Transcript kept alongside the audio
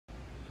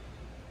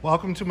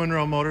Welcome to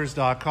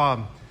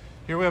MunroMotors.com.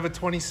 Here we have a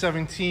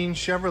 2017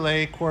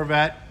 Chevrolet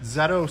Corvette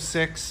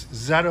Z06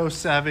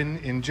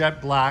 Z07 in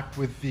jet black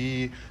with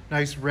the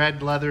nice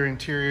red leather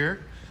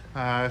interior.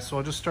 So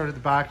I'll just start at the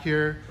back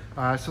here.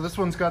 So this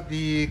one's got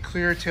the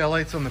clear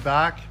taillights on the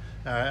back,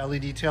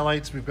 LED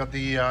taillights. We've got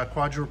the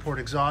quadruport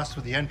exhaust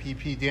with the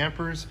NPP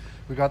dampers.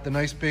 We've got the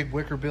nice big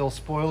wicker bill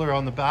spoiler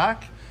on the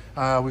back.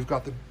 We've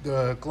got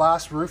the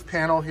glass roof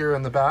panel here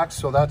in the back,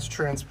 so that's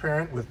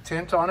transparent with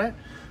tint on it.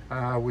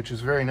 Which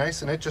is very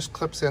nice, and it just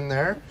clips in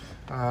there.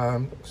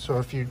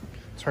 So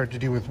it's hard to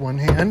do with one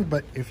hand,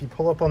 but if you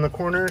pull up on the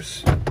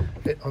corners,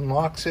 it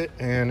unlocks it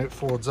and it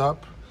folds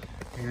up,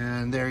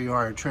 and there you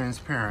are,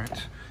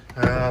 transparent.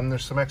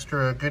 There's some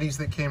extra goodies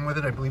that came with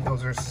it. I believe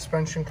those are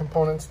suspension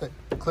components that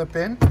clip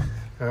in.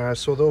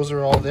 So those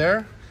are all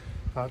there.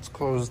 That's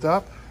closed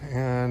up,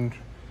 and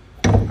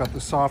we've got the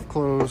soft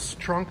close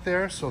trunk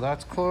there, so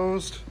that's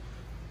closed.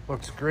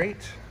 Looks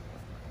great.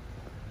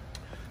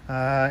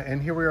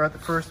 And here we are at the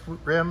first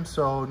rim,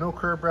 so no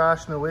curb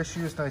rash, no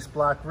issues, nice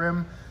black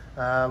rim.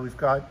 We've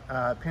got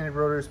painted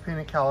rotors,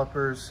 painted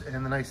calipers,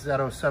 and the nice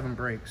Z07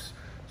 brakes.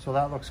 So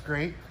that looks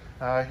great.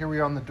 Here we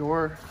are on the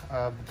door,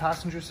 the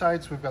passenger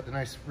side, so we've got the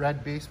nice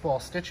red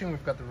baseball stitching.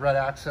 We've got the red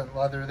accent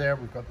leather there.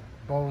 We've got the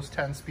Bose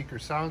 10-speaker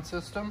sound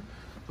system.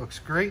 Looks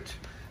great.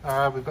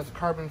 We've got the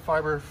carbon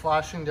fiber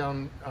flashing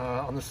down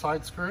on the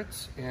side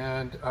skirts,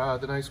 and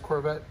the nice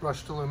Corvette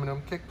brushed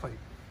aluminum kick plate.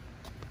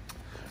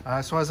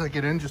 So as I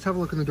get in, just have a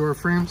look in the door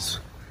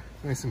frames,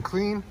 nice and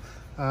clean.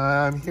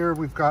 Here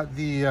we've got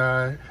the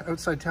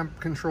outside temp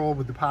control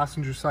with the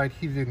passenger side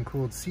heated and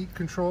cooled seat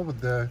control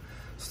with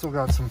still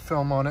got some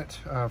film on it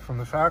from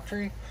the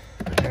factory.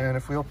 And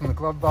if we open the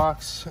glove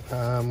box,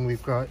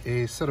 we've got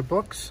a set of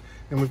books,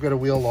 and we've got a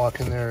wheel lock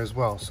in there as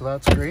well. So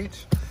that's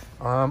great.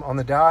 On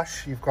the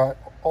dash, you've got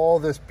all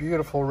this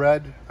beautiful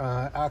red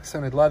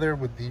accented leather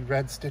with the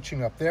red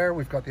stitching up there.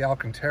 We've got the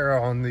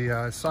Alcantara on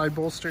the side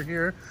bolster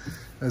here,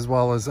 as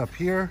well as up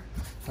here.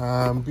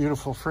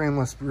 Beautiful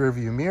frameless rear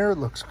view mirror,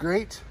 looks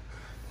great.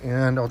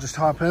 And I'll just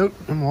hop out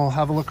and we'll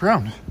have a look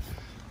around.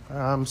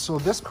 So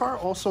this car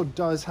also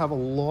does have a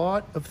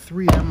lot of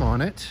 3M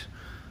on it.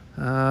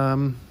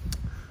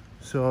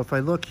 So if I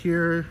look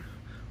here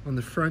on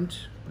the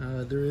front,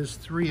 there is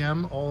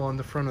 3M all on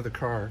the front of the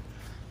car.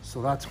 So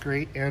that's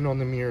great, and on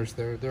the mirrors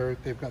they've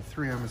got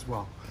 3M as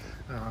well.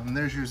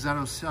 There's your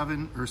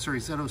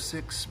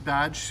Z06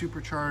 badge,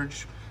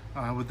 supercharged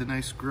with the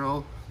nice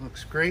grille,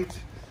 looks great.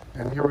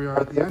 And here we are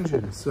at the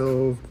engine.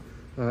 So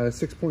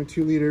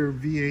 6.2 liter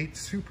V8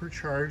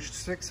 supercharged,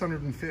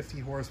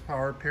 650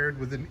 horsepower paired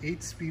with an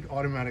 8-speed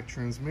automatic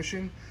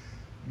transmission.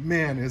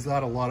 Man, is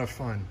that a lot of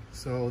fun.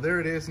 So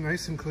there it is,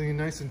 nice and clean,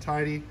 nice and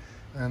tidy.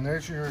 And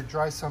there's your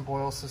dry sump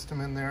oil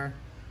system in there.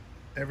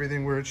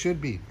 Everything where it should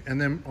be. And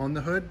then on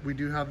the hood we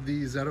do have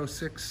the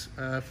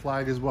Z06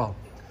 flag as well.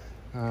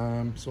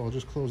 So I'll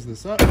just close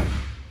this up.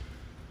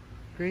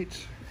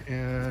 Great.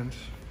 And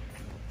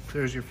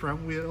there's your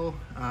front wheel,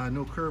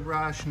 no curb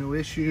rash, no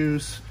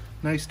issues,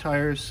 nice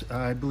tires.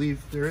 I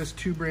believe there is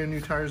 2 brand new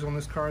tires on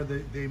this car.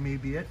 They may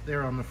be it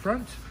there on the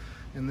front.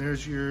 And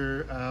there's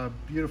your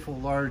beautiful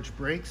large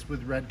brakes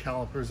with red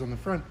calipers on the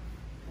front.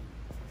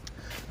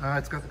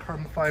 It's got the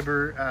carbon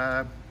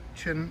fiber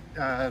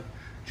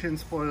chin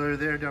spoiler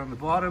there down the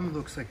bottom.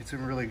 Looks like it's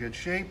in really good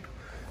shape.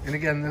 And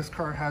again, this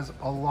car has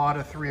a lot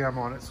of 3M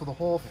on it, so the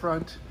whole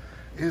front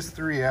is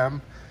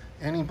 3M.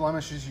 Any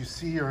blemishes you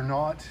see are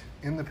not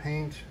in the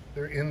paint,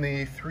 they're in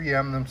the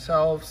 3M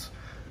themselves.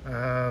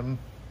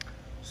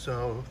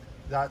 So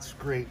that's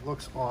great,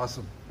 looks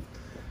awesome.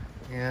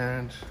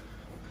 And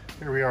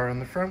here we are on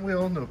the front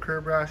wheel, no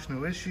curb rash,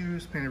 no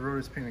issues, painted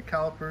rotors, painted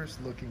calipers,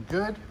 looking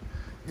good.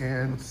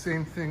 And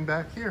same thing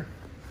back here.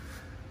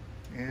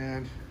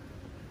 And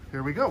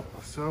here we go.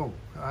 So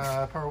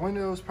power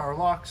windows, power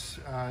locks,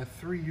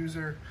 2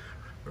 user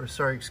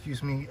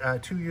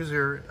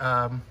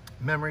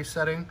memory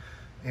setting,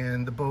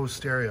 and the Bose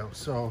stereo.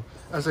 So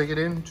as I get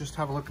in, just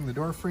have a look in the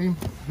door frame,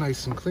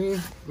 nice and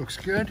clean, looks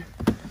good.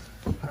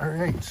 All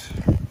right,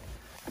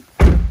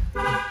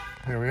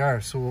 there we are.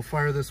 So we'll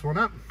fire this one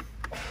up.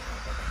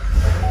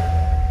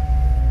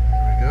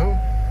 There we go.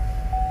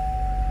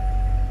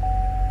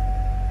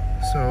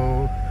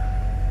 So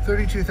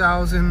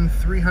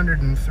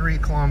 32,303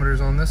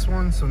 kilometers on this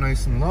one, so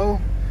nice and low.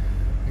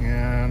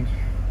 And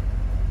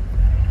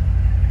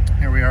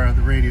here we are at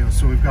the radio.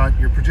 So we've got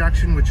your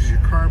projection, which is your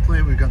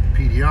CarPlay. We've got the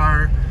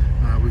PDR.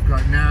 We've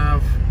got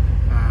nav.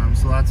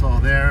 So that's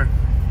all there.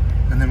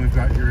 And then we've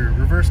got your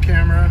reverse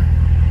camera.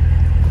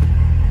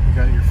 We've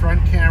got your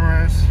front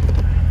cameras,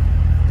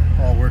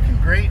 all working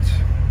great.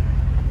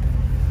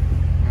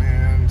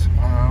 And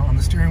on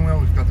the steering wheel,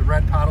 we've got the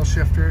red paddle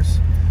shifters,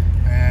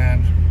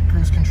 and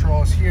cruise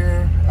control is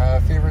here,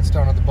 favorites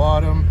down at the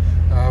bottom.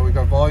 We've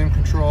got volume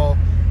control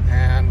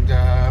and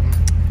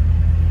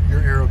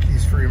your arrow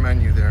keys for your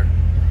menu there.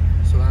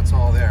 So that's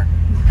all there.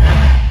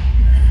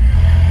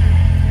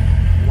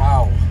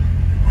 Wow.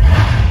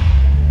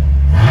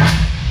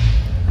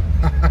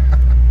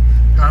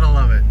 Gotta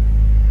love it.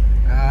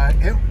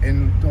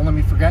 And don't let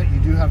me forget, you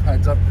do have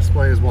heads-up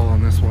display as well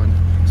on this one.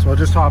 So I'll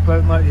just hop out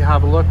and let you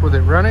have a look with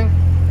it running.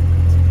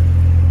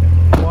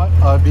 What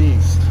a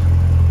beast.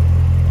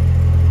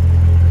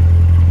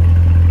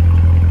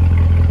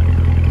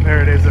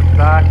 There it is at the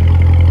back.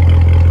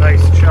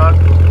 Nice chug.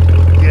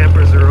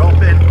 Dampers are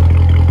open.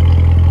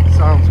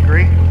 Sounds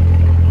great.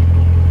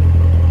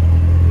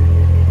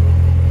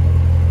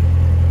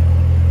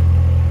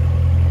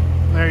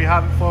 There you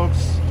have it,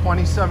 folks.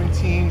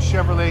 2017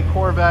 Chevrolet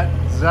Corvette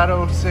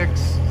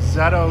Z06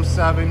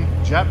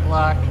 Z07 jet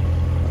black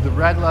with the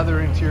red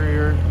leather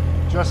interior.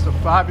 Just a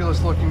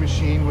fabulous looking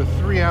machine with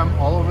 3M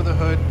all over the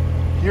hood.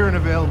 Here and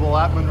available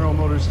at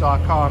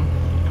munromotors.com.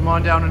 Come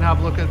on down and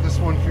have a look at this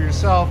one for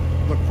yourself.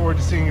 Look forward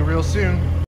to seeing you real soon.